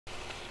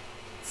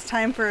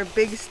time for a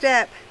big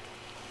step,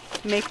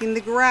 making the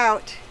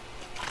grout.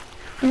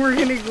 We're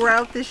gonna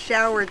grout the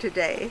shower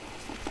today.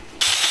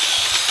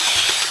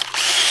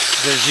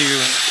 As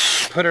you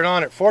put it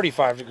on at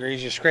 45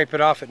 degrees, you scrape it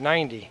off at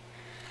 90.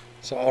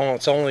 So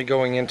it's only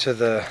going into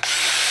the...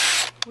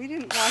 We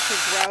didn't watch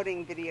a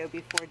grouting video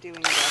before doing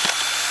this.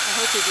 I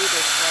hope we do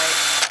this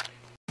right.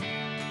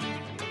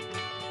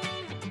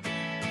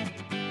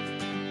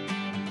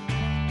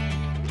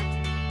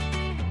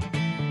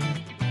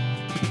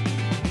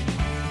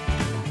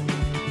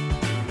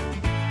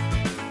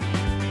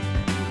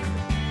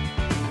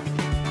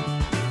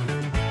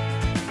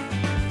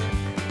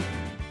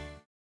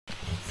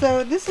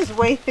 So this is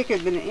way thicker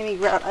than any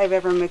grout I've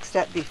ever mixed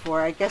up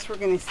before. I guess we're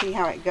going to see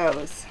how it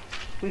goes.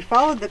 We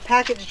followed the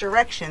package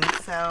directions,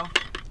 so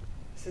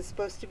this is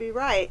supposed to be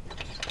right.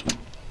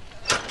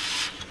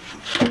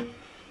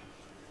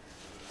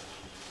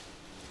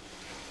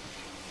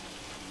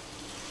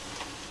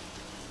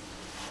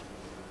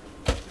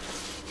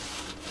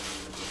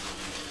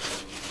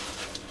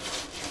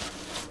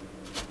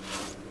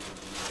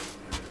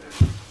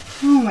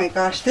 Oh my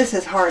gosh, this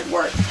is hard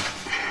work.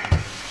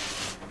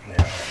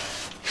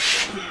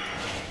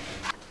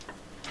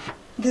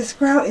 This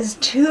grout is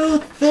too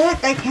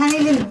thick. I can't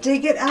even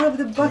dig it out of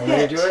the bucket. You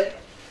want me to do it?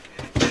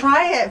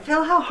 Try it.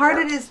 Feel how hard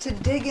it is to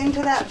dig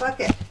into that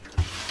bucket.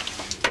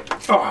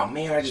 Oh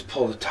man, I just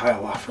pulled a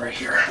tile off right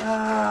here.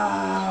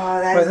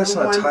 Oh, that's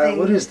not one tile. thing.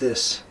 What is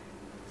this?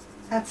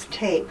 That's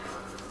tape.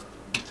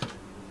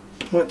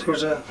 What?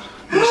 There's a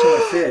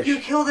fish. You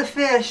killed a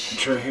fish.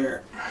 It's right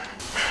here.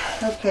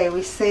 Okay,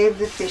 we saved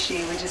the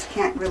fishy. We just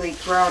can't really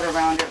grout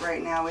around it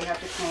right now. We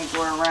have to kind of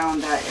go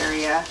around that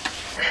area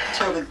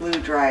until the glue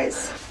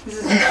dries. This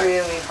is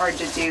really hard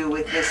to do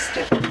with this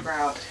stiff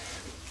grout.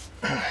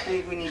 I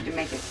think we need to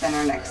make it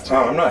thinner next time.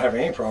 Oh, I'm not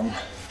having any problem.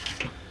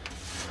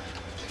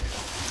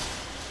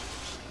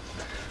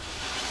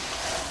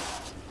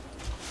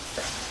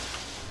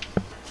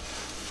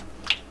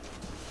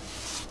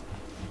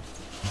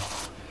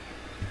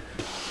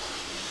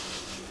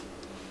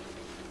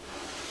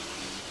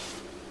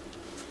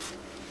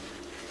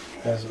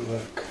 How does it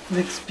look?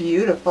 Looks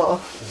beautiful.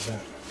 Does it?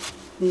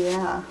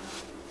 Yeah.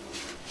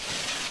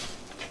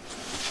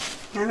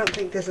 I don't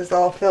think this is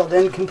all filled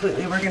in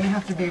completely. We're going to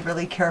have to be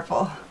really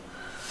careful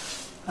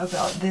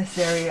about this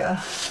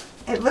area.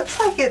 It looks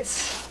like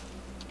it's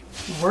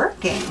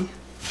working.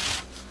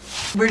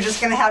 We're just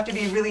going to have to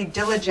be really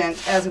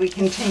diligent as we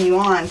continue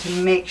on to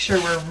make sure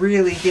we're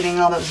really getting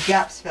all those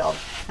gaps filled.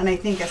 And I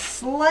think a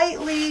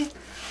slightly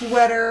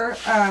wetter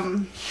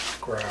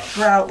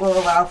grout will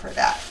allow for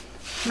that.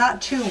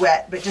 Not too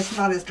wet, but just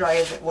not as dry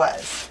as it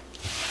was.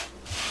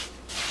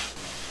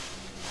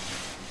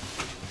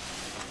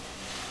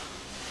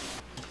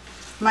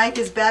 Mike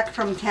is back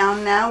from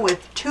town now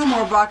with 2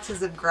 more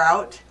boxes of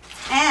grout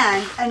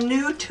and a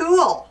new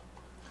tool.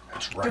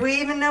 That's right. Do we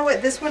even know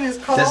what this one is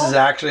called? This is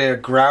actually a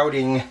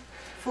grouting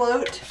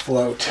float.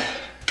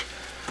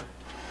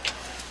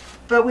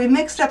 But we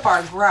mixed up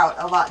our grout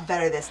a lot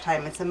better this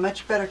time. It's a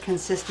much better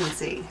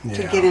consistency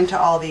to get into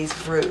all these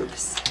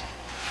grooves.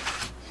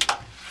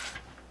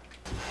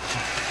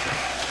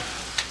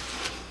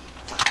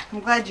 I'm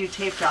glad you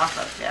taped off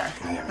up there.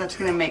 Yeah, That's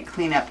going to make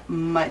cleanup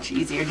much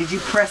easier. Did you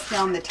press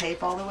down the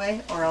tape all the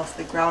way, or else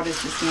the grout is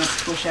just going to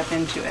squish up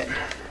into it?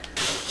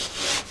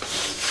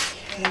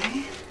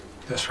 Okay.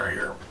 This right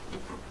here.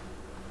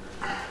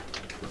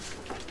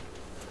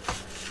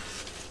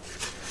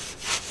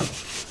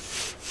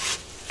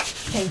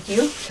 Thank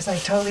you, because I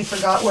totally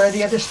forgot where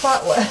the other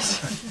spot was.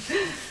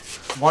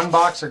 1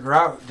 box of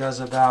grout does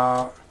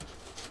about,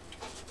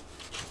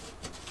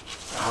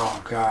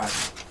 oh God,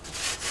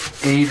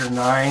 8 or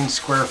 9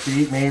 square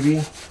feet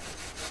maybe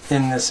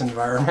in this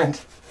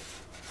environment.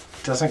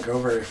 It doesn't go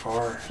very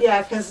far.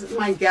 Yeah, because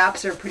my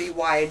gaps are pretty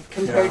wide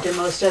compared to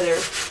most other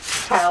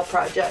tile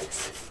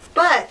projects.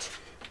 But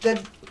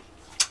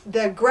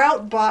the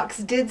grout box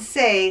did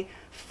say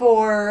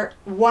for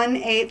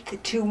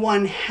 1/8 to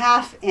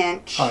 1/2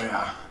 inch. Oh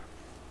yeah.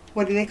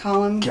 What do they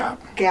call them?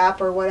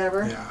 Gap or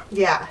whatever. Yeah.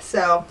 Yeah.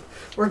 So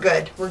we're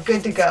good. We're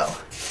good to go.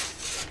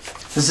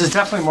 This is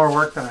definitely more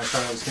work than I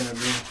thought it was going to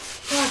be.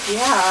 Heck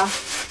yeah.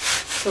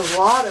 It's a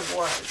lot of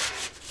work.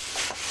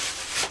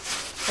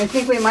 I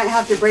think we might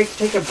have to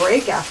take a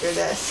break after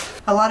this.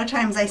 A lot of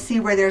times I see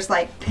where there's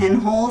like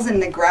pinholes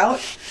in the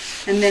grout,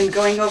 and then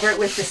going over it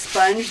with the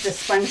sponge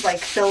like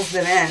fills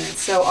them in.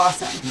 It's so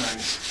awesome.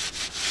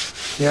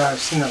 Nice. Yeah, I've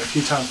seen that a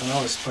few times when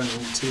I was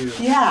sponging too.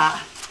 Yeah.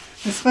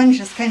 The sponge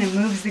just kind of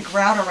moves the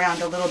grout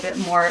around a little bit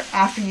more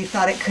after you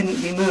thought it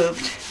couldn't be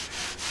moved.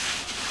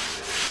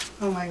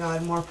 Oh my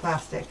God, more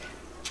plastic.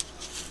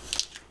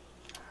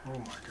 Oh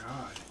my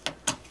God.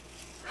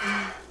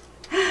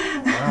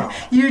 Wow.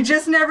 You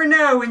just never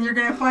know when you're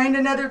going to find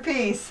another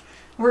piece.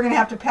 We're going to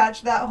have to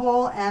patch that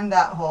hole and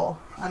that hole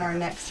on our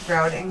next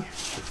grouting.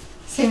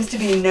 Seems to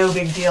be no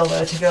big deal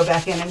though to go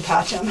back in and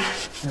patch them.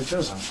 It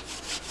doesn't.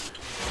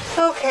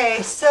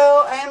 Okay,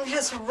 so I'm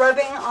just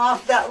rubbing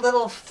off that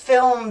little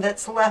film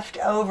that's left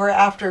over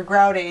after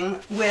grouting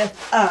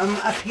with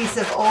a piece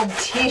of old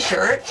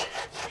t-shirt.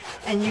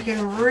 And you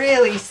can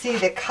really see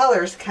the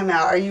colors come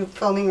out. Are you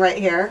filming right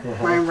here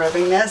where I'm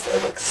rubbing this?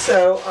 It looks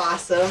so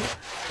awesome.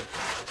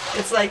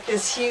 It's like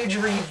this huge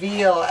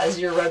reveal as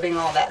you're rubbing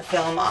all that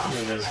film off.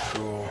 It is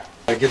cool.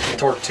 I get the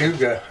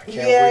Tortuga. I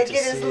can't Yeah, wait to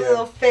get his see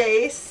little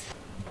face.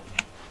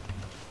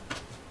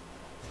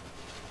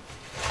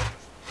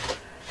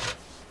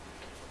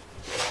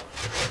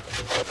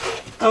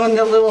 Oh, and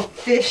the little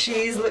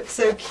fishies look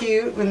so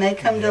cute when they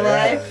come to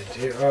life.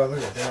 Yeah, they do. Oh,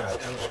 look at that.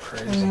 That was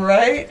crazy.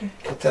 Right?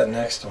 Get that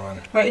next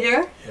one. Right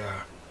here?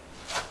 Yeah.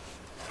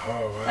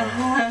 Oh,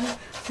 wow.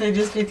 They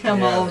just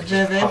become Yeah, all it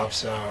just vivid.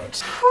 pops out.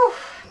 Whew,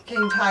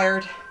 getting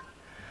tired.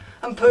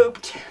 I'm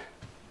pooped.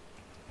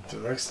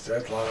 That's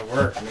a lot of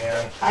work,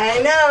 man.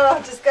 I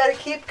know. Just got to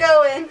keep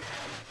going.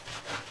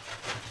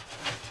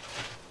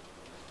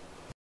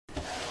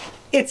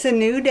 It's a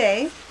new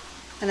day.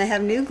 And I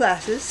have new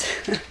glasses.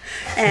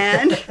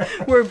 And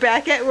we're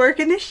back at work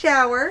in the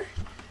shower.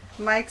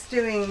 Mike's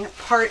doing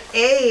part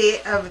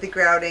A of the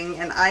grouting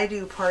and I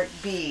do part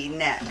B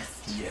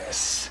next.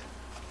 Yes.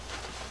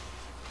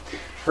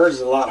 Hers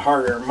is a lot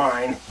harder than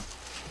mine.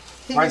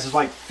 Mine's is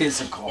like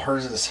physical.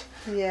 Hers is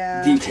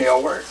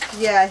detail work.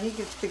 Yeah, he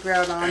gets the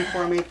grout on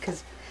for me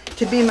because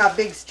to be my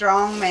big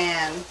strong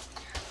man.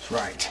 That's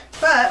right.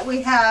 But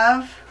we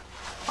have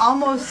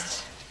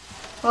almost,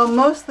 well,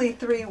 mostly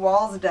 3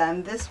 walls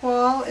done. This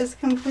wall is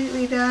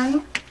completely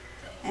done.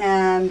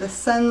 And the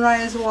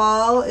sunrise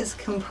wall is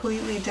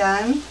completely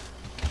done.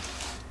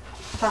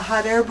 The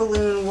hot air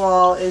balloon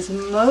wall is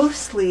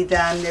mostly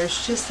done.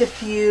 There's just a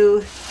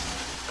few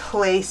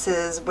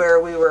places where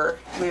we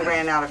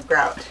ran out of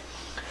grout.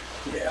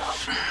 Yeah.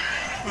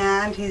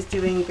 And he's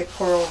doing the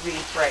coral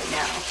reef right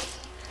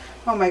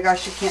now. Oh my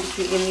gosh, you can't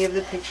see any of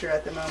the picture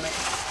at the moment.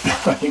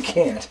 You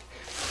can't.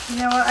 You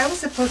know what? I was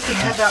supposed to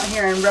come out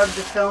here and rub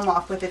the film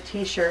off with a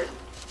t-shirt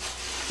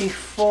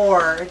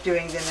before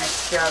doing the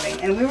next grouting.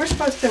 And we were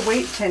supposed to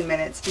wait 10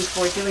 minutes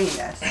before doing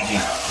this.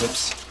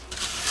 Oops.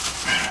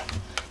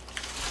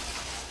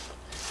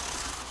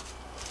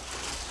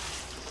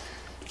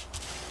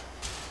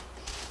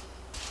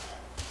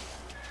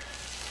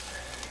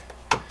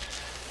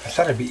 I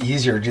thought it'd be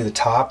easier to do the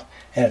top,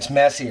 and it's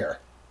messier.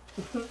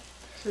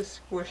 Just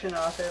squishing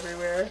off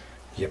everywhere.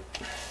 Yep.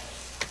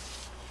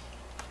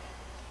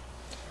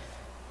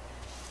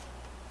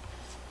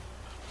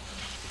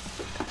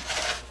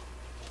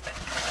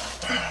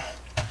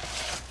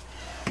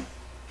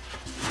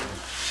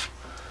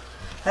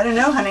 I don't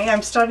know, honey.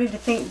 I'm starting to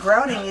think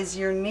grouting is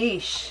your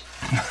niche.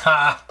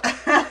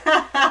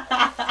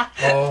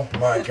 Oh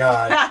my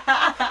God.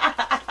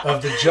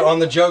 On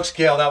the joke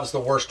scale, that was the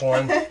worst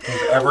one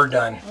we've ever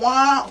done.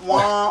 Wah,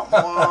 wah,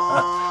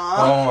 wah.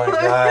 Oh my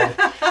God.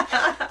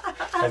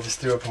 I just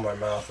threw up in my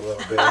mouth a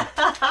little bit.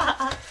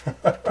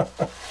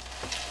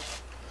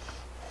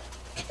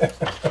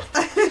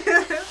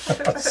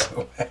 I'm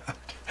so bad.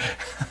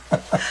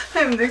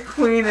 I'm the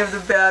queen of the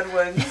bad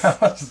ones.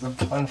 That was the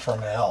pun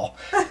from hell.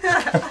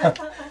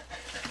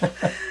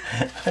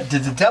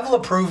 Did the devil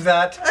approve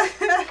that?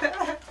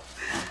 I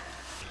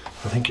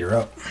think you're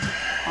up.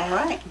 All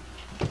right.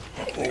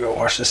 I'm gonna go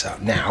wash this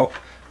out now.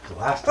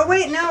 But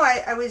wait, no,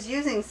 I was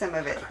using some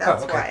of it.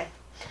 That's why.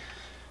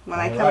 When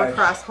I come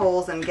across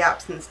holes and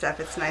gaps and stuff,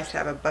 it's nice to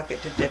have a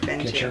bucket to dip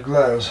into. Get your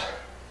gloves.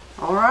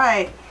 All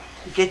right.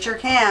 Get your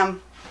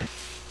cam.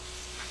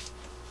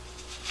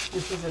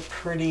 This is a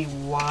pretty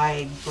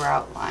wide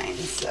grout line,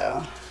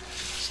 so.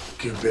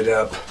 Scoop it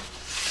up.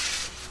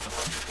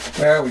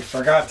 Well, we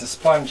forgot to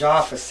sponge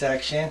off a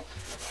section,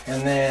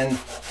 and then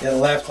it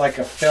left like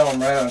a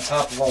film right on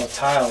top of all the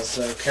tiles,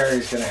 so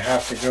Carrie's going to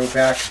have to go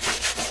back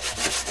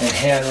and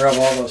hand rub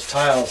all those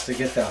tiles to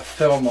get that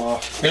film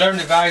off. We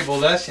learned a valuable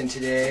lesson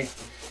today.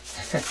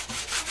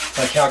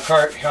 Like how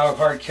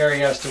hard Carrie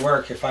has to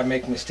work if I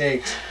make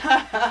mistakes.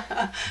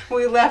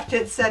 We left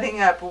it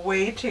setting up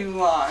way too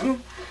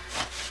long.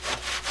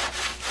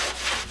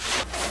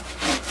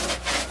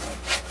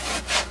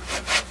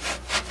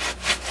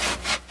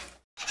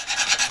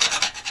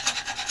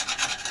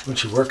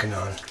 What you working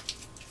on?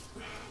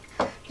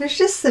 There's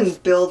just some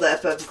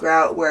buildup of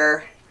grout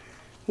where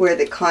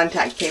the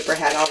contact paper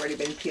had already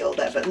been peeled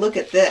up. But look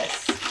at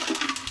this.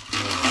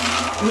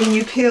 When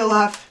you peel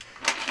off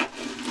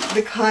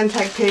the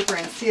contact paper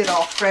and see it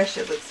all fresh,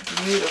 it looks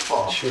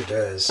beautiful. It sure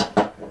does.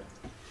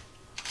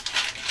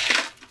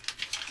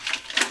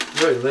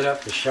 Really lit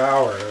up the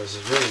shower. It was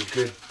a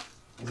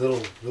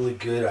really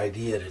good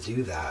idea to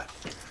do that.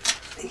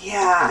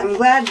 Yeah, I'm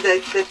glad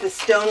that the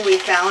stone we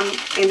found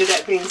ended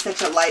up being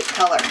such a light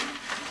color.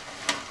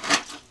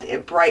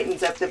 It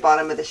brightens up the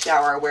bottom of the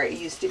shower where it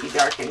used to be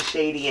dark and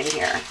shady in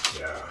here.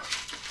 Yeah.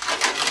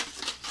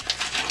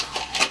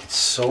 It's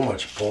so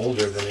much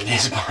bolder than it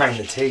is behind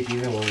the tape,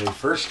 even when we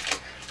first,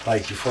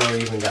 like before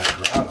we even got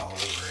grout all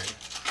over it.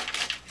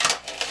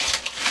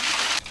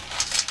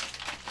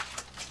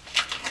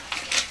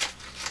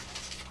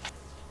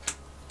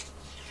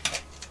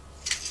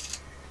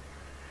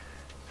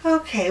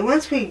 Okay,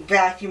 once we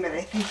vacuum it,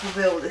 I think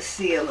we'll be able to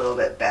see a little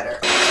bit better.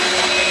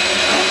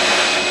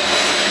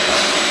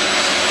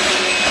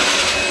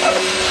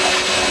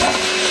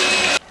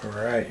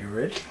 Alright, you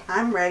ready?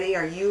 I'm ready.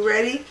 Are you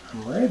ready?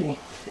 I'm ready.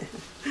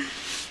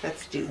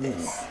 Let's do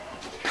this.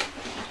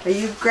 Are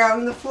you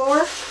grouting the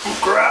floor?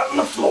 I'm grouting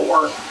the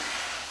floor.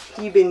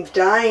 You've been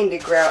dying to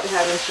grout,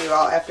 haven't you,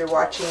 all after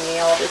watching me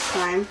all this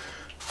time?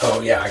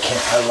 Oh yeah,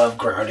 I love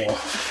grouting.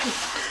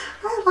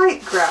 I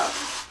like grout.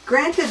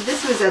 Granted,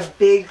 this was a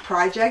big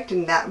project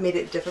and that made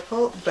it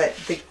difficult, but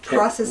the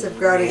process of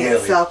grouting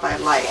itself I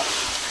like.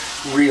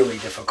 Really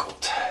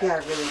difficult. Yeah,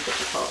 really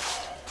difficult.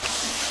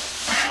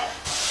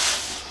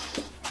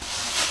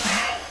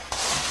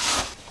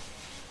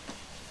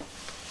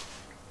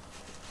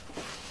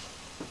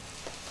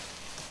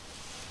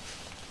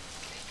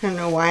 I don't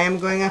know why I'm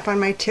going up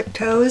on my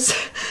tiptoes.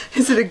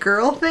 Is it a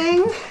girl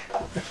thing?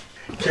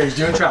 Carrie's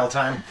doing trial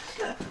time.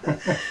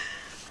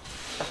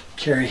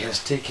 Carrie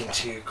has taken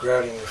to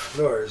grouting the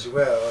floor as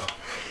well.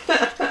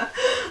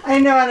 I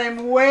know, and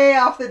I'm way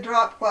off the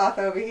drop cloth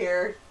over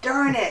here.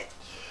 Darn it.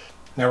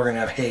 Now we're going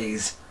to have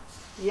haze.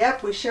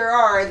 Yep, we sure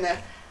are, and the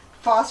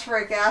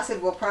phosphoric acid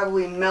will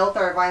probably melt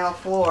our vinyl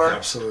floor.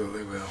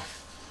 Absolutely will.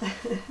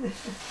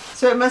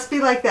 So it must be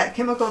like that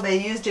chemical they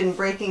used in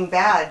Breaking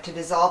Bad to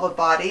dissolve a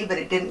body, but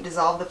it didn't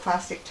dissolve the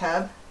plastic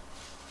tub.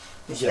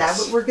 Is that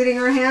what we're getting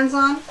our hands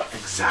on?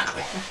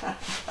 Exactly.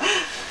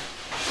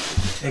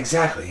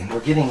 Exactly, and we're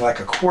getting like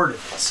a quart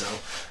of it, so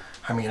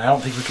I mean, I don't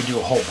think we could do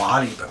a whole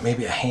body, but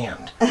maybe a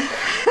hand.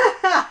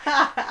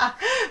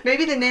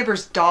 Maybe the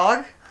neighbor's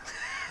dog?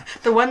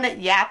 The one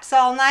that yaps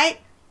all night?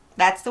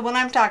 That's the one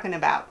I'm talking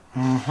about.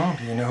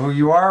 Mm-hmm. You know who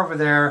you are over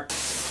there.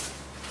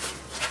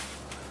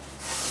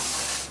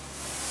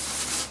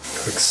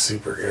 Looks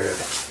super good.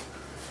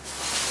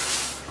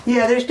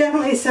 Yeah, there's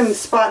definitely some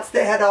spots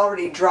that had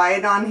already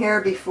dried on here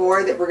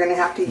before that we're going to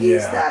have to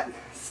use that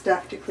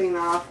stuff to clean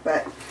off,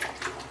 but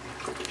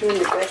doing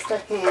the best I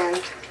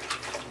can.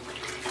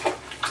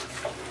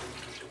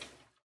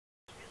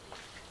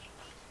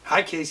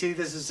 Hi Casey,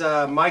 this is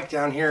Mike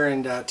down here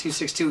in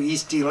 262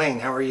 East D Lane.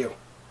 How are you?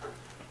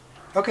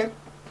 Okay.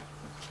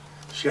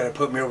 She got to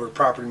put me over to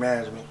property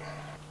management.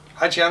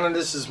 Hi Chandler,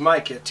 this is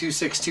Mike at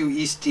 262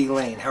 East D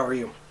Lane. How are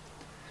you?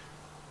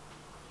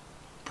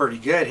 Pretty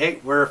good.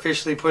 Hey, we're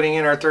officially putting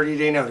in our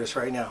 30-day notice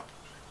right now.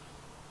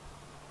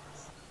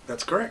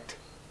 That's correct.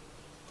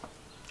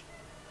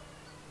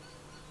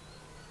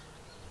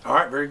 All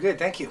right, very good.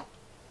 Thank you.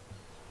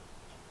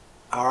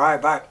 All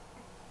right, bye.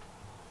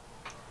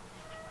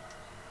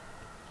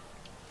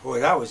 Boy,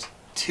 that was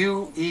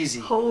too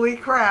easy. Holy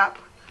crap.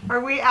 Are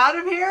we out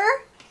of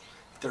here?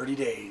 30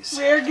 days.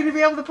 We're going to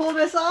be able to pull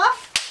this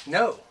off?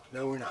 No,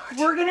 we're not.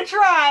 We're going to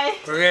try.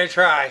 We're going to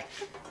try.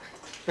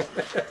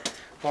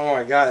 Oh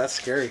my God, that's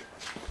scary.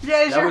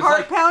 Yeah, is your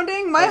heart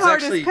pounding? My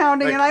heart is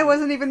pounding and I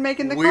wasn't even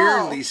making the call.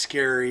 Weirdly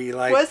scary.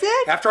 Like, was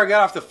it? After I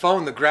got off the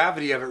phone, the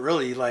gravity of it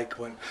really like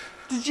went...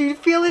 Did you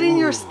feel it in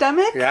your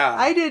stomach? Yeah.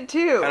 I did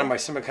too. Kind of, my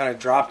stomach kind of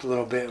dropped a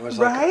little bit. It was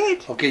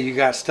like, okay, you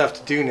got stuff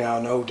to do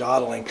now. No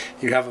dawdling.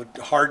 You have a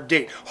hard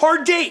date.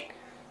 Hard date!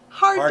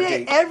 Hard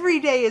date. Every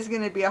day is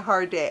going to be a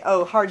hard day.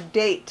 Oh, hard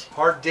date.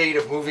 Hard date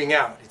of moving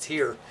out. It's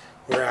here.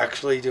 We're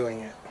actually doing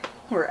it.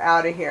 We're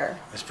out of here.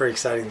 It's pretty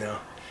exciting though.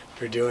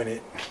 We're doing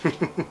it.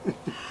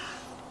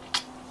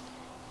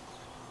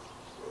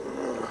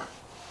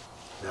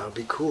 That would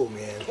be cool,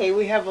 man. Okay,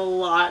 we have a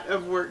lot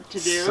of work to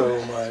do.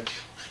 So much.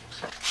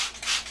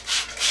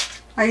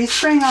 Are you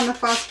spraying on the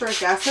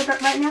phosphoric acid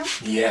right now?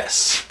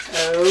 Yes.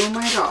 Oh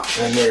my gosh.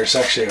 And there's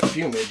actually a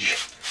fumage.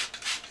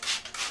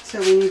 So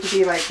we need to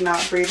be like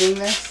not breathing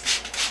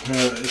this?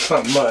 No, it's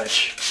not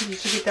much. You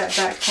should get that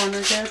back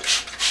corner good.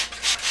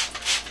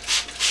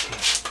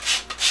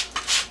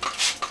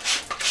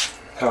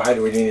 How high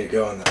do we need to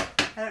go on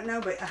that? I don't know,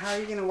 but how are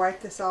you going to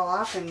wipe this all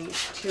off in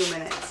 2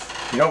 minutes?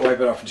 You don't wipe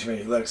it off in 2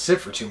 minutes. You let it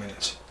sit for 2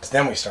 minutes.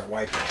 Then we start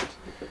wiping it.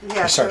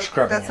 Yeah, start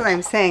scrubbing that's what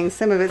I'm saying.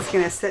 Some of it's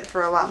going to sit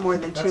for a lot more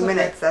than 2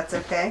 minutes. That's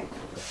okay.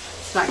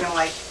 It's not going to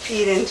like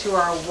eat into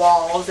our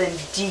walls and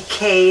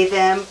decay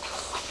them.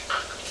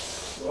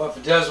 Well, if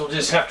it does, we'll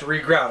just have to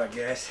regrout, I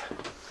guess.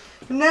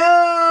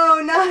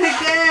 No, not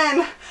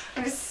again.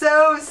 I'm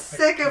so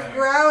sick of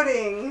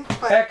grouting.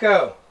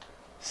 Echo,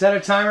 set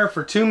a timer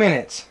for 2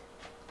 minutes.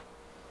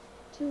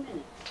 2 minutes,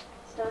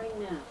 starting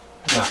now.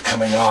 Not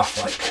coming off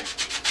like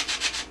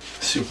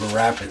super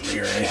rapidly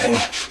or anything.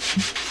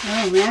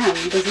 Oh man,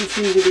 it doesn't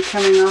seem to be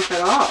coming off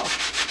at all.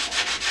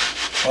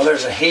 Well,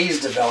 there's a haze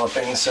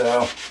developing,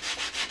 so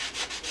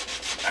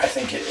I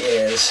think it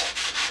is.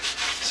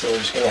 So we're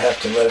just going to have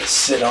to let it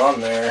sit on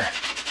there,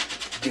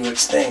 do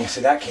its thing.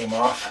 See, that came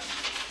off.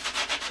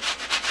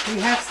 Do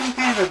you have some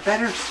kind of a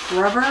better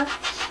scrubber?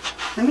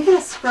 Let me get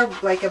a scrub,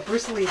 like a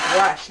bristly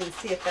brush, and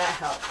see if that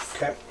helps.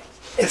 Okay.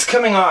 It's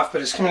coming off,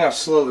 but it's coming off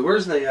slowly.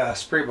 Where's the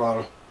spray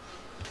bottle?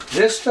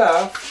 This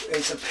stuff,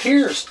 it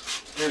appears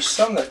there's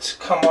some that's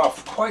come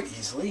off quite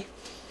easily.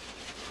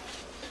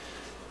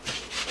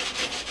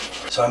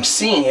 So I'm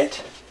seeing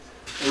it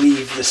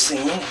leave the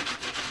scene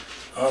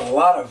on a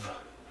lot of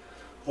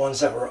ones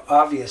that were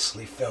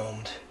obviously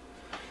filmed.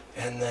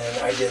 And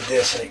then I did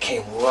this and it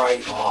came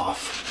right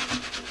off.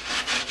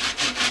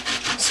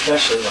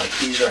 Especially like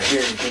these right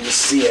here, you can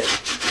just see it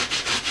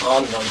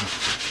on them.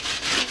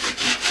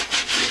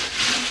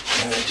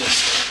 And it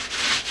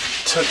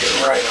just took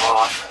it right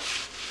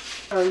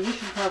off. Oh, you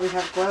should probably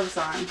have gloves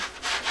on.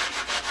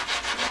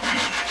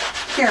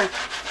 Here,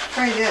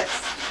 try this.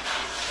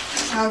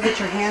 I'll get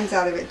your hands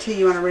out of it too.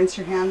 You want to rinse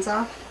your hands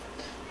off?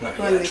 Not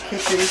Go into the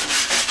kitchen.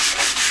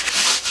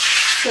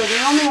 So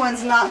the only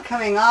ones not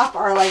coming off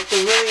are like the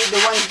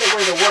ones that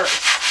were the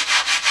worst.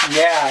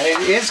 Yeah,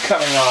 it is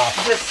coming off.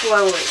 Just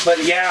slowly.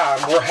 But yeah,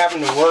 we're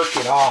having to work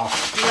it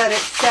off. Let it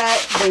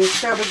set, then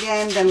scrub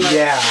again, then let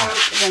it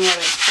soak, then let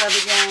it scrub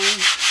again.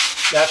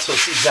 That's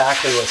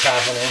exactly what's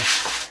happening.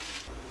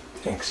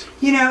 Thanks.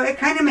 You know, it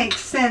kind of makes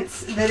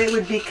sense that it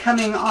would be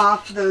coming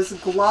off those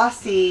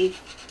glossy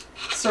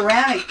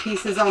ceramic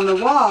pieces on the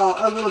wall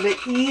a little bit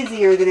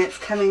easier than it's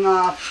coming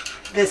off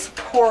this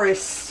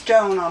porous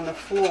stone on the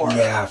floor.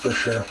 Yeah, for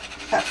sure.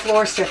 That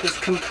floor stuff is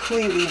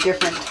completely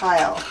different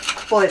tile.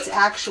 Well, it's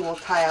actual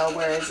tile,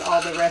 whereas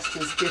all the rest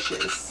is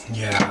dishes.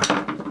 Yeah.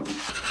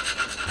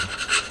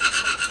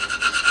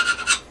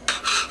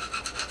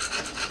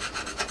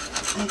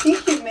 I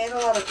think you've made a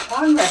lot of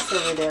progress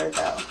over there,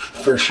 though.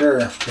 For sure.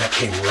 That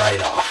came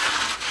right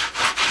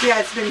off. Yeah,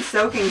 it's been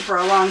soaking for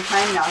a long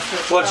time now, so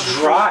it's well, it's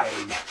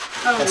dried.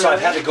 Oh, and so I've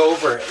had to go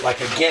over it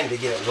like again to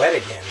get it wet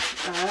again.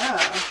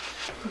 Oh.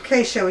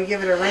 Okay, shall we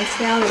give it a rinse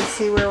down and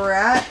see where we're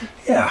at?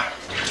 Yeah.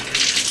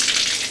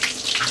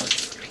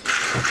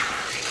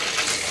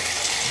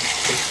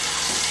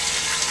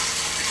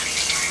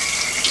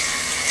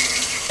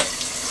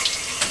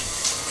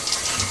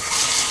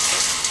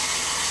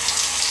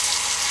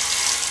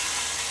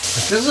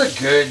 This is a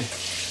good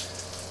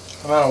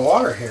amount of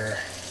water here.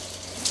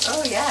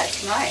 Oh yeah,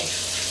 it's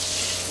nice.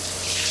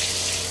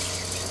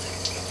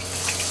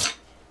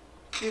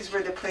 These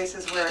were the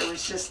places where it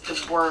was just the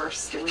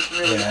worst. It was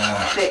really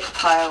thick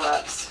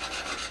pile-ups.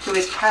 It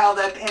was piled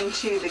up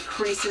into the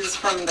creases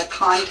from the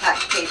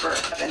contact paper,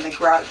 and the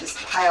grout just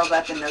piled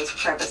up in those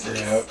crevices.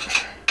 Yep.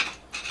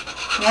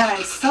 Man,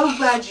 I'm so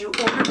glad you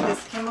ordered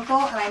this chemical,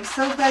 and I'm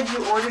so glad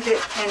you ordered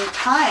it in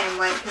time,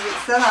 like, because it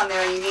said on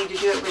there you need to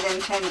do it within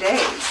 10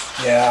 days.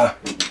 Yeah.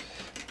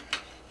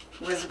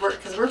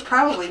 Because we're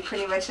probably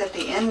pretty much at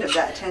the end of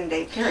that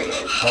 10-day period.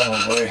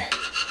 Probably.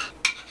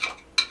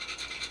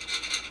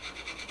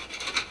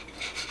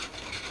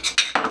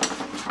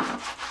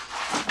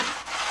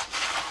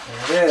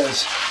 There it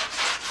is.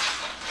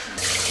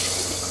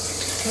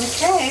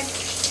 Okay.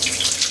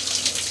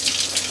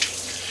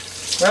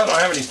 Well, I don't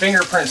have any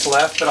fingerprints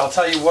left, but I'll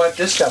tell you what,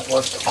 this stuff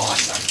looks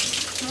awesome.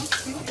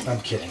 Okay.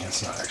 I'm kidding,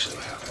 that's not actually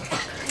what happened.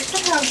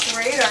 Look at how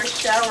great our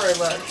shower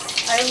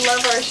looks. I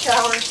love our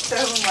shower so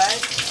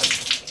much.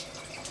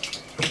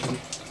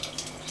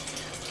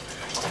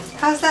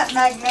 How's that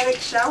magnetic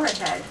shower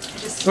head?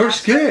 Just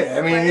looks good.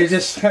 I mean, you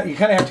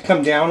kind of have to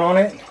come down on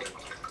it.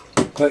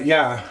 But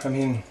yeah, I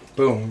mean,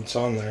 boom, it's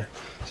on there.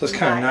 So it's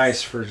kind of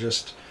nice for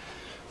just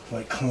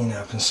like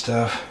cleanup and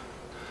stuff.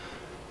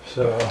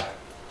 So,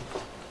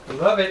 I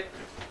love it.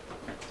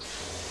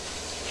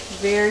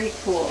 Very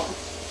cool.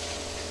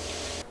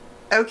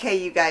 Okay,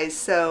 you guys,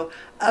 so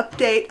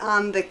update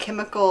on the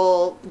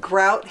chemical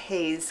grout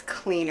haze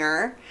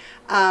cleaner.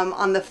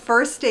 On the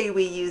first day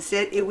we used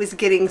it, it was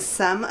getting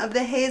some of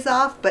the haze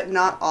off, but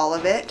not all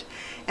of it.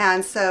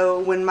 And so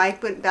when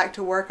Mike went back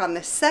to work on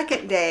the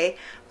second day,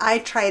 I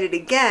tried it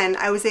again.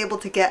 I was able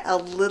to get a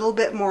little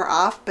bit more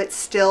off, but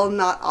still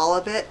not all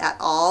of it at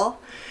all.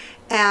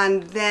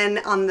 And then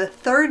on the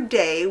third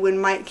day, when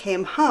Mike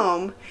came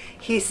home,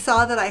 he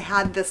saw that I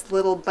had this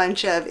little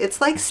bunch of,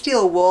 it's like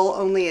steel wool,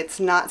 only it's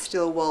not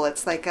steel wool.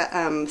 It's like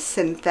a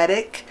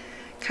synthetic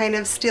kind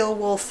of steel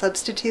wool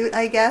substitute,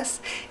 I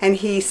guess. And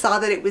he saw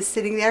that it was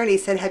sitting there and he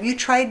said, have you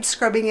tried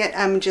scrubbing it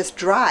just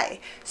dry?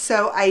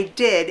 So I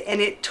did,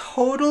 and it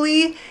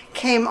totally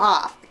came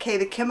off. Okay,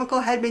 the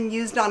chemical had been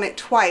used on it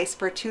twice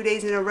for 2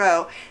 days in a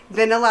row,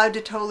 then allowed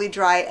to totally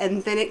dry,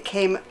 and then it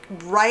came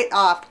right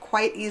off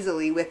quite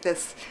easily with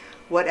this,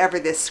 whatever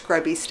this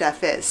scrubby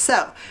stuff is.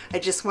 So I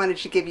just wanted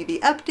to give you the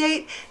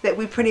update that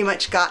we pretty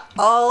much got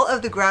all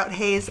of the grout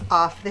haze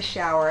off the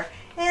shower,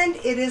 and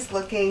it is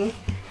looking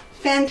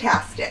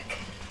fantastic.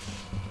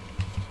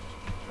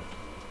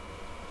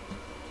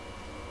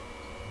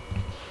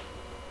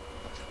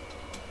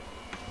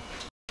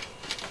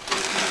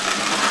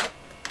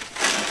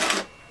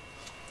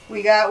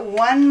 We got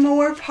one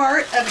more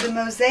part of the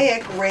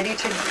mosaic ready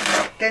to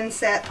thin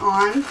set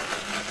on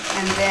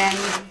and then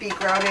be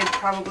grouted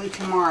probably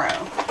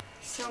tomorrow.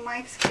 So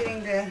Mike's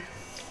getting the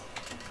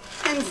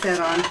thin set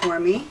on for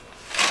me.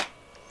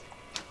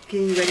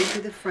 Getting ready for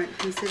the front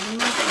piece of the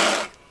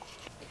mosaic.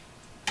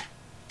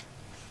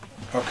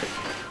 Okay,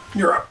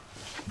 you're up.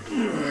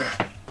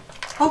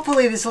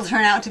 Hopefully this will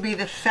turn out to be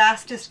the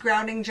fastest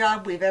grouting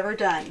job we've ever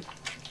done.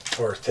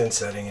 Or thin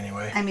setting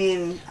anyway. I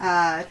mean,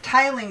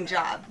 tiling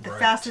job. The Right.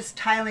 fastest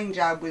tiling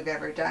job we've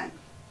ever done.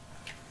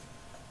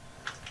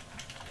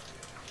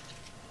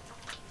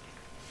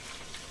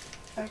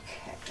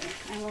 Okay,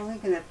 I'm only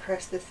going to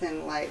press this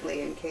in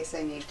lightly in case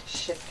I need to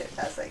shift it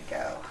as I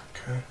go.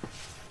 Okay.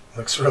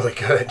 Looks really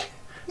good.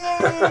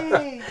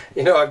 Yay!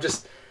 You know,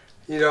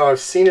 I've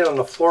seen it on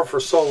the floor for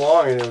so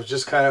long and it was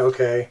just kind of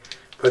okay.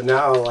 But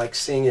now, like,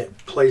 seeing it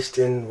placed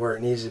in where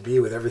it needs to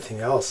be with everything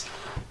else,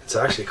 it's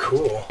actually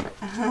cool.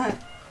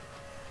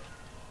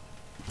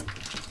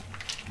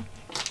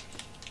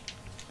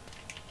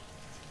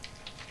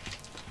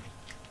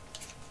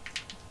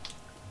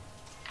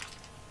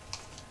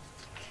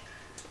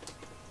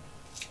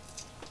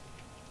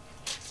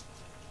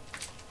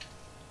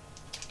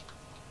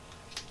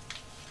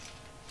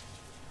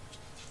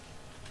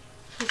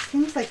 It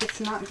seems like it's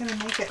not going to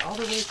make it all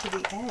the way to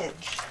the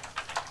edge.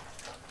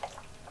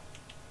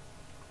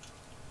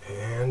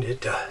 And it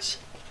does.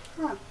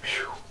 Huh.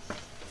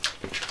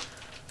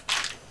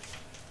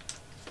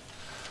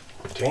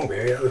 Dang,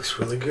 Barry, that looks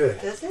really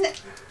good. Does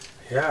it?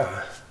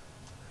 Yeah.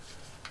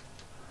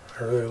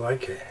 I really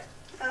like it.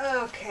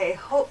 Okay,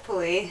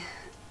 hopefully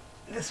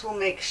this will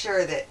make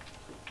sure that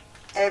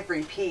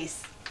every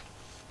piece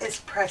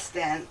is pressed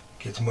in.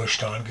 Gets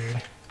mushed on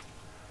good.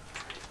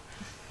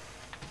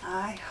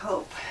 I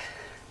hope.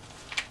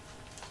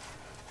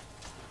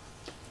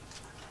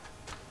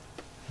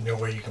 No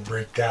way you can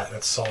break that.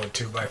 That's solid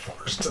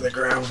 2x4s to the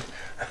ground.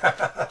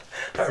 I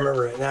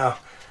remember it now.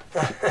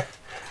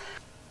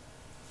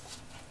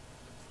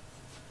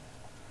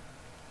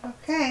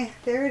 Okay,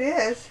 there it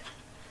is.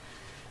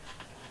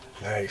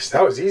 Nice.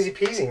 That was easy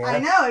peasy, man. I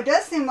know, it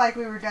does seem like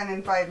we were done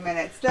in 5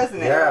 minutes,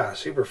 doesn't it? Yeah,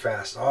 super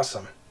fast.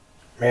 Awesome.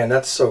 Man,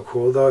 that's so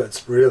cool, though.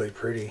 It's really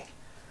pretty.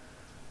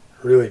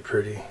 Really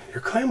pretty. Your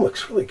clam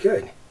looks really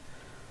good.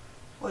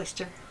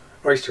 Oyster.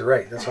 Oyster,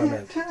 right. That's what I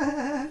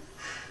meant.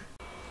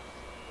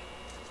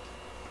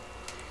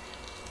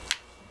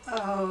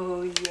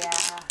 Oh,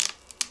 yeah.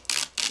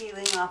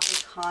 Peeling off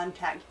the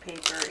contact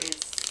paper is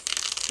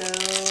so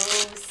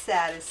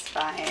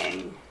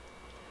satisfying.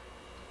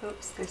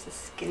 Oops, there's a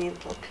skinny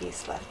little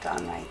piece left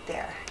on right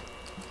there.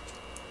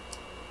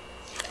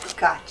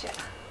 Gotcha.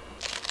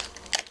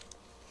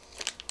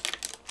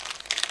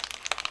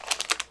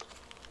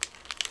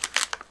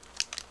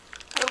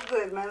 Oh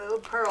good, my little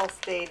pearl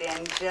stayed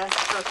in just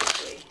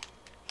perfectly.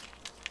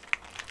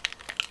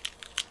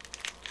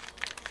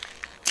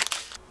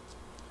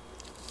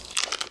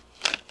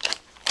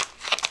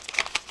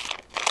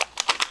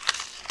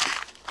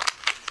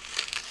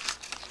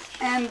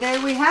 And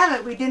there we have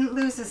it. We didn't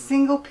lose a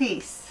single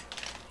piece.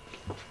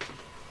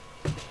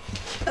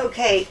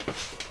 Okay,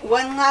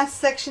 one last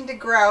section to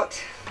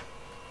grout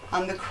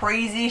on the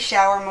crazy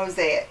shower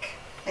mosaic.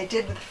 I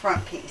did the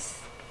front piece.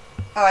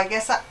 Oh, I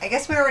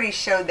guess we already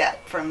showed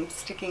that from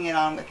sticking it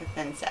on with the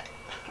thin set.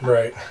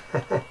 Right.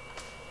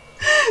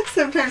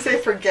 Sometimes I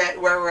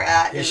forget where we're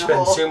at. You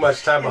spend too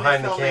much time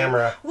behind the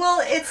camera.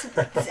 Well, it's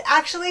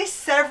actually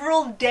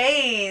several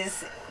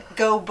days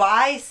go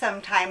by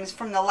sometimes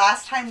from the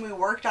last time we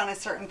worked on a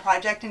certain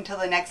project until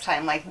the next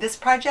time. Like this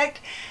project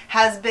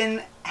has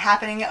been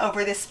happening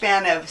over the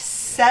span of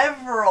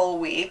several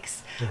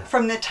weeks.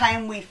 From the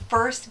time we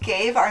first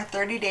gave our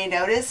 30-day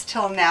notice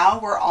till now,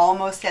 we're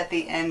almost at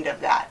the end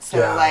of that. So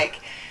yeah.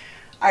 Like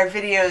our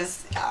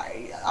videos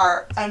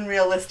are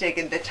unrealistic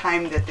in the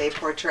time that they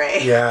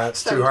portray. Yeah, it's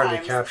sometimes. too hard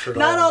to capture it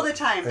Not all all the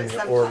time, but in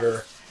sometimes.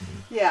 order.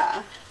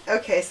 Yeah.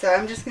 Okay, so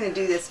I'm just going to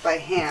do this by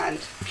hand.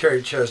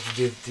 Kerry chose to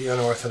do it the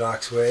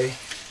unorthodox way.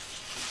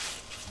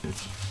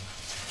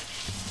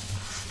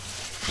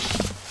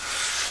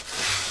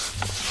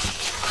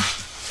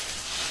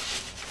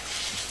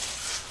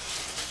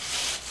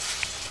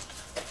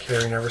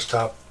 Kerry never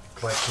stopped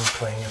liking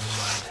playing in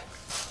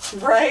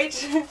the mud. Right?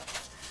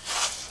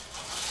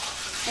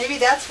 Maybe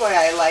that's why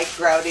I like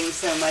grouting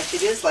so much.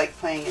 It is like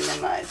playing in the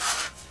mud.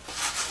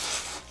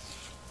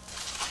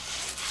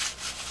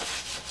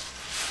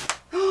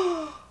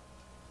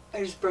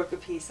 I just broke a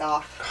piece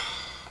off.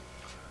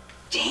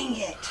 Dang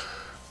it!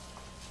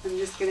 I'm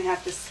just going to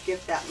have to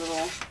skip that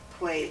little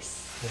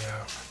place.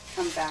 Yeah.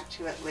 Come back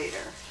to it later.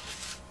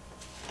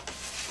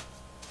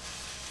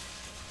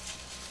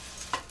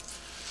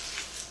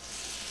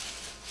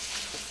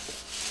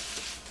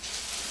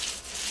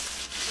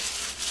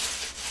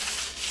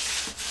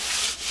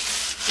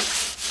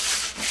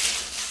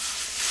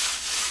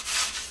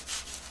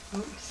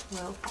 Oops,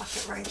 little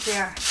pocket right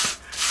there.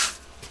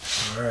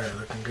 Alright,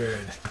 looking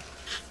good.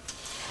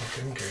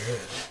 Looking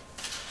good.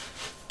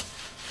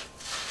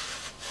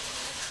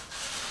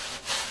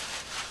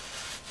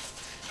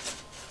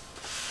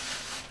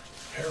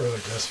 It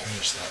really does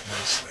finish that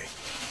nicely.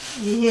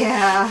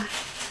 Yeah.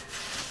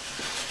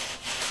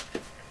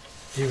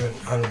 Even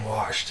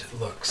unwashed, it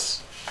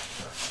looks...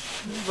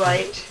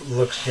 Right.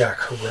 Looks, yeah,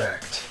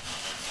 correct.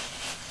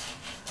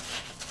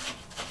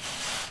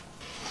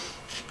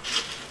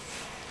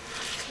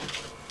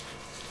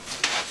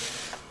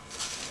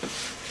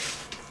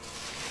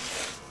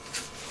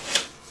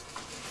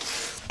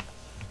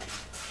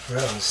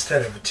 Well,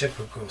 instead of a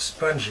typical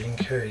sponging,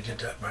 Kerry did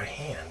that by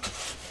hand.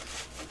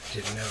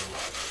 Didn't know.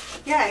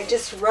 Yeah, I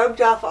just rubbed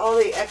off all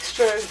the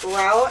extra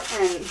grout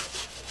and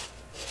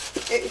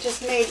it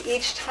just made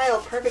each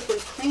tile perfectly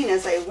clean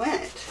as I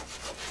went.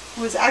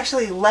 It was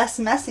actually less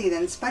messy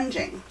than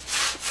sponging.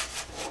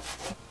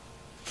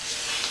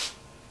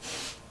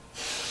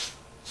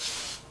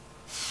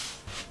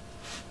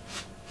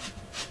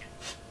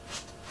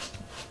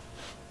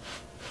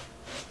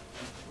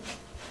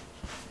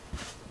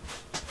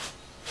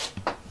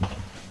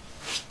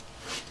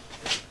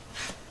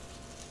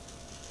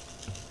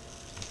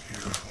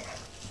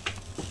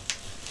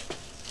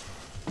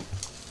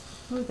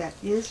 Oh, that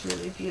is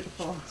really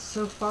beautiful.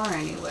 So far,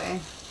 anyway.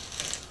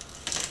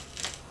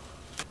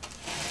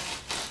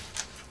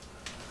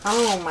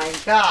 Oh my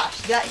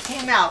gosh, that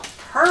came out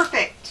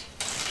perfect.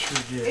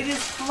 Sure did. It is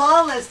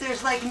flawless.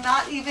 There's like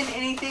not even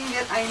anything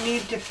that I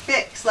need to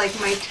fix. Like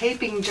my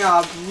taping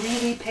job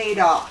really paid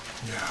off.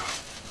 Yeah.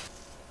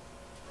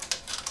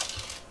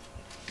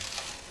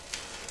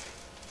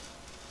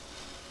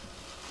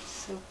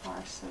 So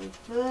far, so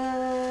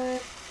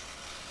good.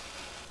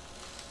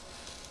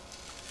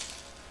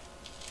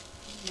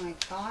 Oh my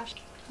gosh.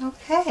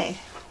 Okay.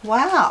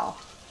 Wow.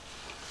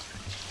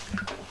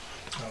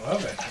 I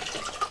love it.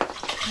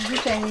 I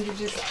think I need to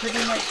just pretty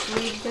much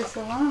leave this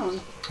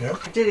alone.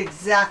 Yep. It did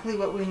exactly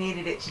what we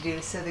needed it to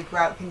do, so the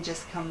grout can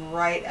just come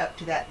right up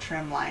to that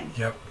trim line.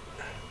 Yep.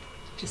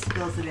 Just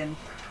fills it in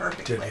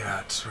perfectly. Yeah,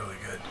 it's really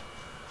good.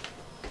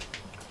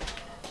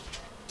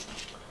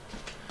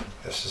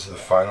 This is the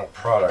final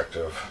product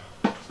of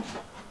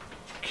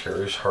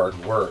Kerry's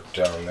hard work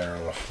down there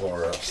on the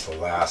floor. That's the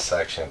last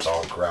section. It's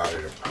all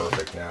grouted and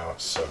perfect now.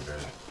 It's so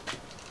good.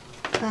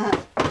 No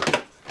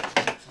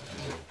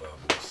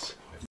bubbles.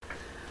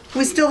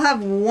 We still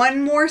have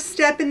one more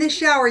step in the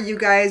shower, you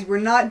guys. We're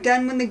not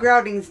done when the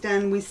grouting's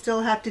done. We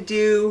still have to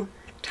do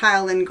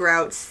tile and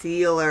grout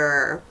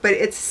sealer. But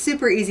it's a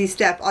super easy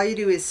step. All you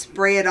do is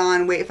spray it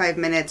on, wait 5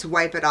 minutes,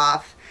 wipe it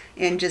off,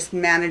 and just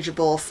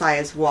manageable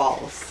size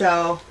walls.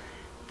 So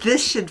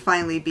this should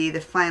finally be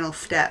the final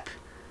step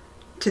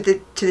to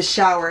the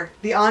shower,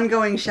 the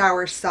ongoing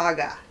shower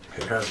saga.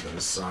 It has been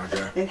a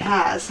saga. It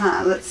has,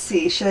 huh? Let's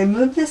see. Should I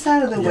move this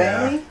out of the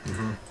way?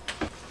 Mm-hmm.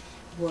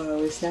 Whoa,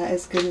 is that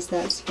as good as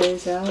that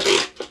sprays out?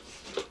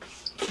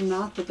 It's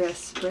not the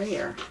best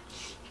sprayer.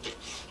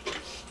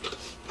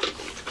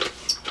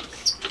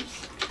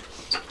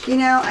 You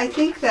know, I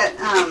think that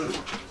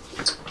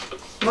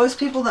most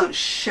people don't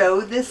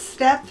show this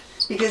step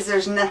because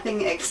there's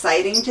nothing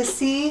exciting to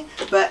see,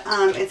 but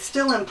it's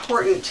still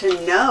important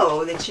to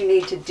know that you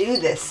need to do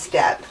this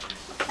step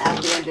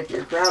at the end of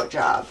your grout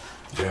job.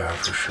 Yeah,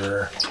 for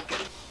sure.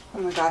 Oh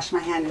my gosh, my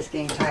hand is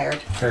getting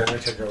tired. Here, let me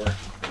take over.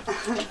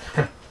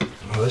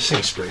 Well, this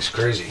thing sprays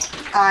crazy.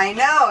 I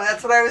know,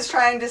 that's what I was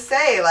trying to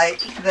say. Like,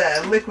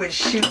 the liquid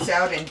shoots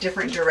out in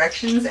different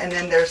directions, and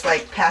then there's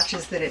like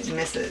patches that it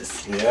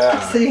misses. Yeah.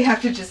 So you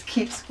have to just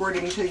keep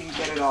squirting until you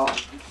get it all.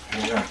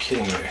 You're not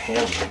kidding, your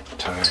hand's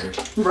tired.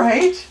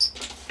 Right?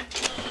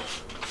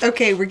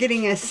 Okay, we're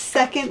getting a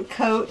second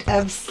coat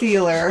of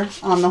sealer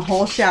on the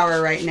whole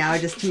shower right now,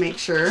 just to make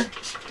sure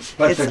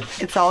But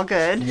it's all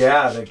good.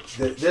 yeah,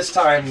 this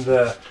time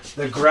the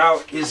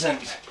grout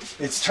isn't,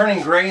 it's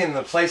turning gray in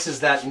the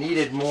places that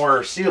needed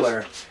more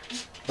sealer.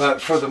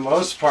 But for the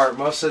most part,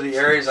 most of the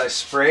areas I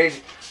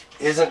sprayed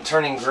isn't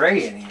turning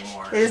gray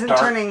anymore. It isn't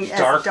turning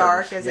as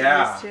dark as it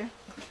used to.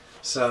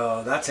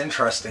 So that's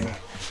interesting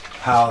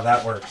how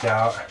that worked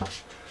out.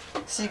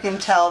 So you can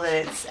tell that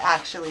it's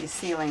actually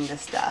sealing the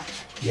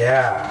stuff.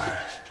 Yeah.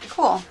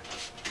 Cool.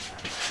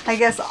 I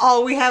guess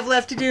all we have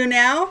left to do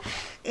now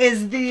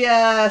is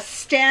the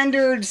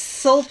standard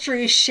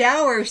sultry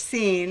shower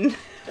scene.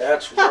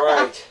 That's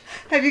right.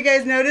 Have you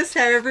guys noticed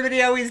how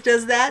everybody always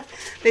does that?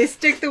 They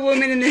stick the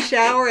woman in the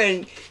shower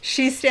and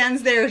she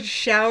stands there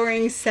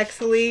showering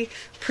sexily,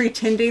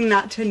 pretending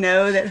not to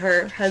know that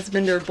her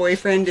husband or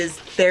boyfriend is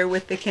there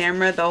with the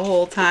camera the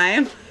whole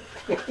time.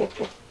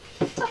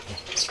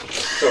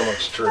 So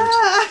much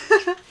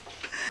truth.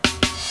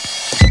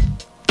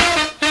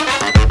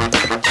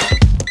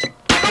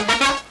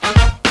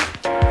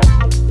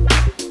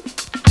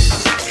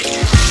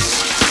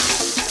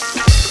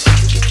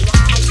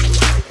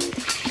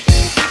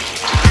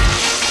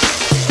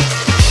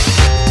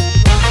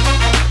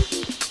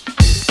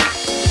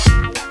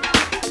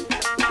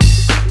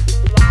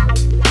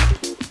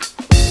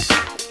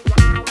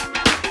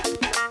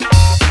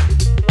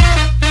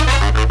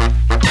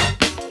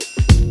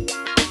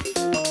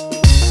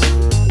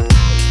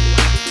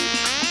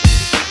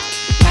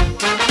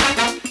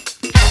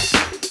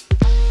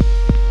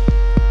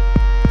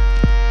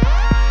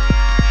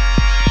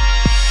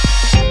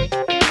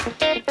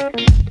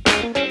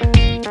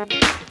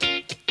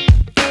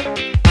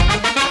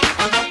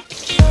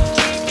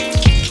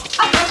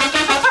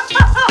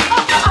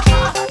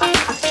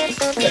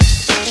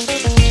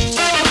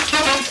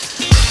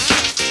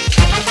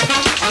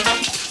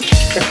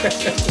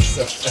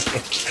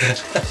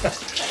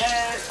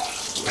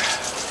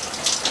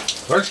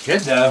 Works good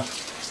though.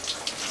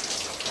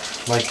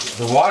 Like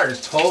the water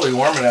is totally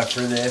warm enough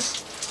for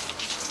this.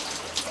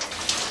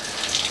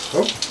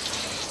 Oh,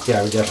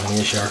 Yeah, we definitely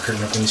need a shower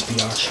curtain up in this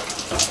biatch.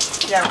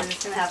 Yeah, we're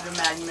just gonna have the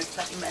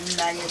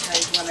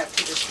magnetized one up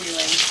to the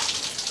ceiling.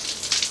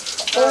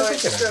 Oh,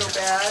 it's so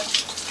bad.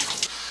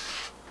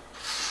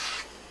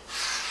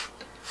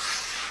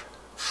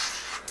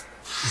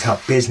 This is how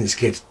business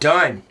gets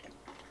done.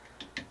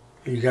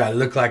 You gotta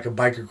look like a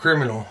biker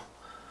criminal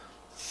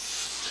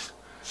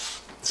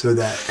so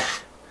that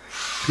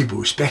people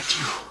respect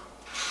you.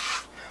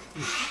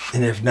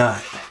 And if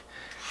not,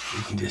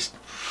 you can just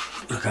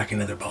look like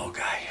another bald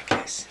guy, I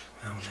guess.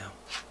 I don't know.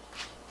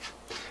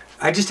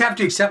 I just have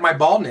to accept my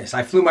baldness.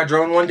 I flew my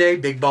drone one day,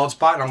 big bald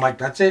spot, and I'm like,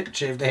 that's it,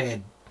 shave the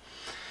head.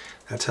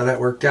 That's how that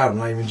worked out. I'm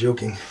not even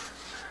joking.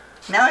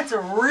 Now it's a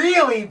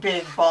really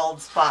big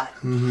bald spot.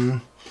 Mm-hmm.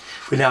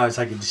 But now it's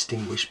like a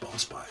distinguished bald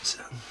spot,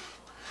 so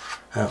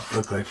I don't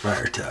look like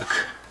Friar Tuck.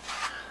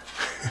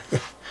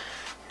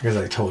 Because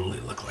I totally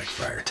look like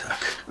Friar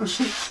Tuck.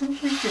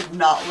 You did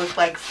not look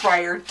like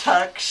Friar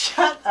Tuck.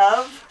 Shut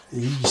up.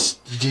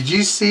 Did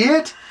you see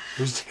it?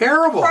 It was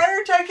terrible.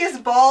 Friar Tuck is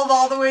bald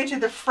all the way to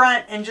the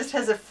front and just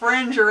has a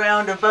fringe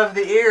around above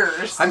the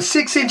ears. I'm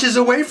 6 inches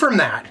away from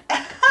that.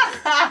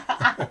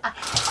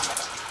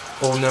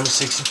 Hole number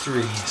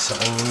 63. It's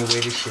the only way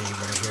to shave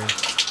right here.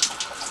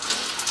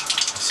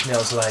 It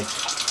smells like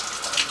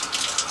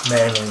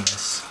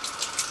manliness.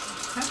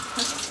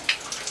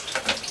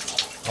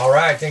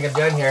 Alright, I think I'm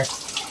done here.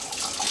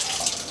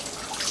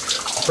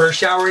 First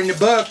shower in the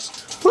books.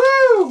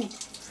 Woo!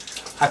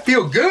 I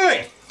feel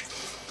good.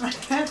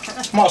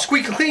 I'm all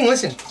squeaky clean,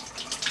 listen.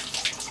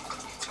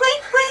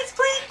 Squeak, squeak,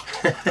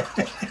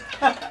 squeak.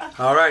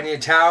 Alright, need a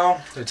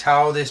towel to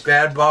towel this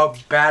bad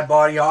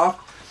body off.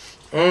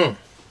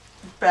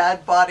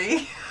 Bad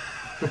body.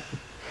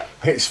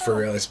 It's for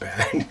real, it's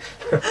bad.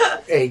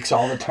 Aches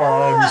all the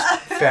time,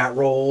 fat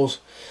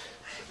rolls.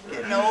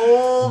 Getting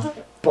old.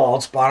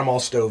 Bald spot, I'm all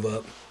stove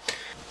up.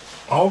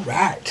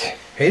 Alright.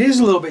 It is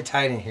a little bit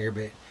tight in here,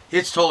 but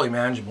it's totally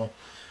manageable.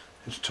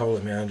 It's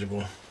totally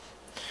manageable.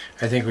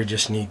 I think we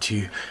just need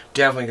to,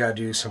 definitely got to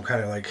do some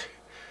kind of like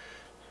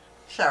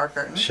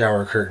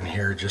shower curtain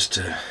here just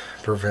to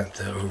prevent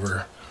the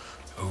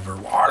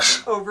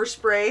overwash.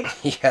 Overspray.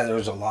 Yeah, there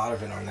was a lot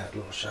of it on that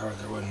little shower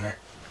there, wasn't there?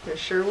 There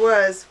sure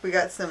was. We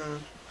got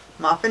some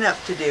mopping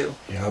up to do.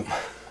 Yep.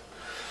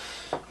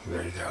 We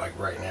gotta do that like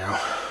right now.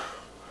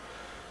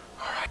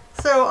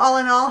 So all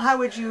in all, how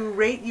would you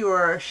rate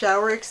your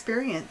shower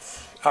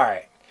experience?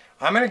 Alright,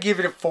 I'm going to give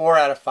it a 4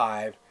 out of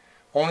 5.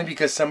 Only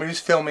because somebody was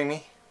filming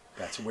me.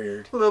 That's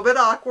weird. A little bit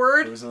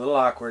awkward. It was a little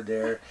awkward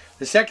there.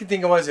 The second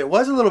thing was, it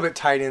was a little bit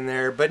tight in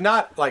there, but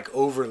not like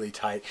overly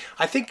tight.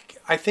 I think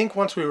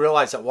once we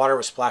realized that water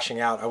was splashing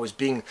out, I was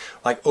being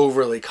like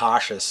overly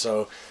cautious.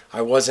 So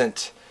I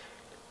wasn't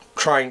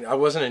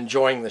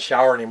enjoying the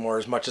shower anymore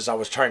as much as I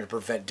was trying to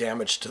prevent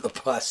damage to the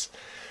bus.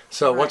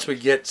 So once we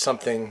get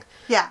something...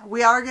 Yeah,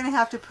 we are going to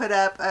have to put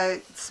up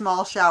a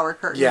small shower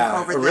curtain. Yeah,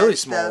 over a really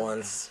small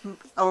one.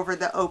 Over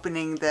the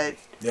opening, the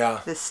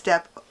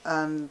step,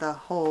 the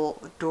whole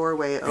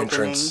doorway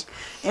opening.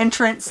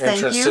 Entrance,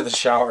 thank you. To the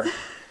shower.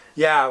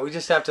 Yeah, we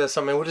just have to have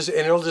something.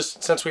 It'll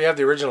just, since we have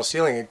the original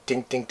ceiling,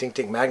 ding, ding, ding,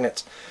 ding,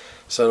 magnets.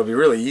 So it'll be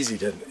really easy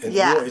to,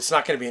 it's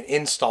not going to be an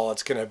install,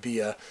 it's going to be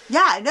a...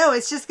 Yeah, no,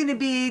 it's just going to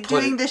be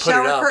doing the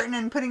shower curtain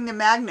and putting the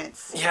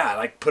magnets. Yeah,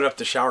 like put up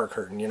the shower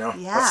curtain, you know?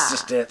 Yeah. That's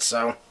just it,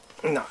 so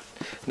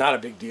not a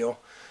big deal.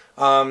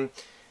 The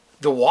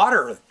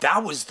water,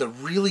 that was the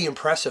really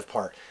impressive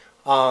part.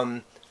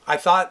 I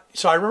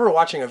remember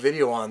watching a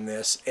video on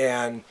this,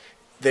 and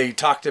they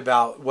talked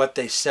about what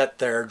they set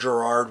their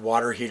Gerard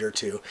water heater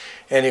to,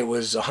 and it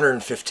was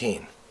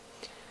 115.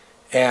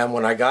 And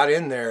when I got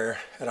in there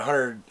at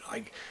 100,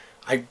 like,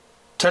 I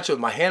touched it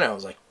with my hand, I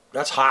was like,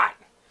 that's hot.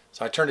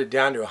 So I turned it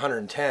down to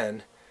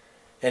 110,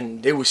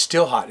 and it was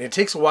still hot. And it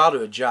takes a while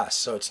to adjust,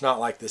 so it's not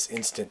like this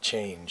instant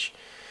change.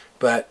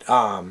 But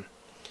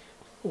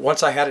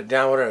once I had it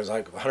down, it was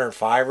like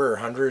 105 or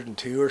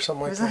 102 or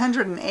something like that. It was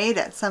 108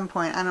 at some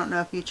point. I don't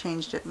know if you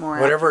changed it more.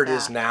 Whatever it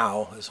is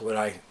now is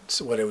what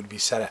it would be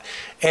set at.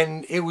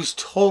 And it was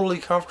totally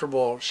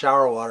comfortable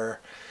shower water,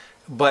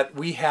 but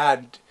we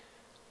had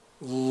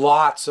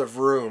lots of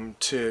room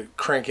to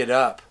crank it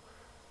up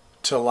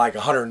to like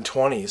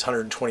 120s,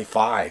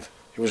 125.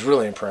 It was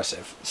really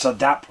impressive. So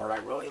that part I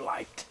really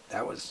liked.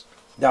 That was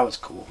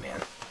cool, man.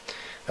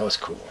 That was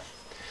cool.